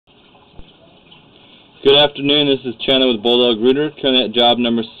Good afternoon, this is Chandler with Bulldog Rooter, coming at job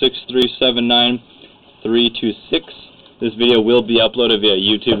number 6379326. This video will be uploaded via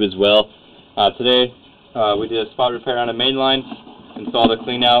YouTube as well. Today we did a spot repair on a main line, installed a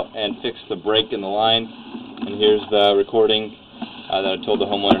clean out, and fixed the break in the line. And here's the recording that I told the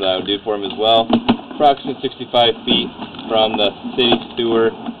homeowner that I would do for him as well. Approximately 65 feet from the city sewer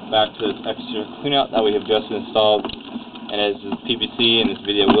back to this extra clean out that we have just installed. And as is PVC, and this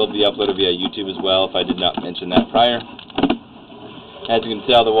video will be uploaded via YouTube as well if I did not mention that prior. As you can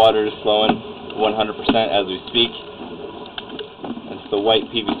tell, the water is flowing 100% as we speak. That's the white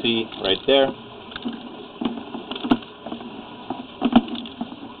PVC right there.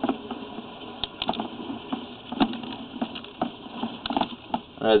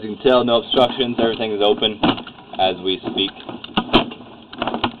 As you can tell, no obstructions, everything is open as we speak.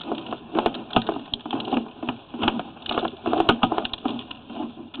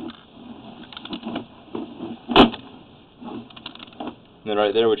 And then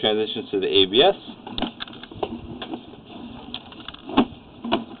right there we transition to the ABS.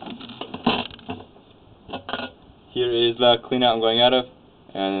 Here is the clean out I'm going out of,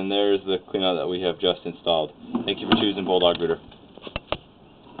 and then there's the clean out that we have just installed. Thank you for choosing Bulldog Rooter.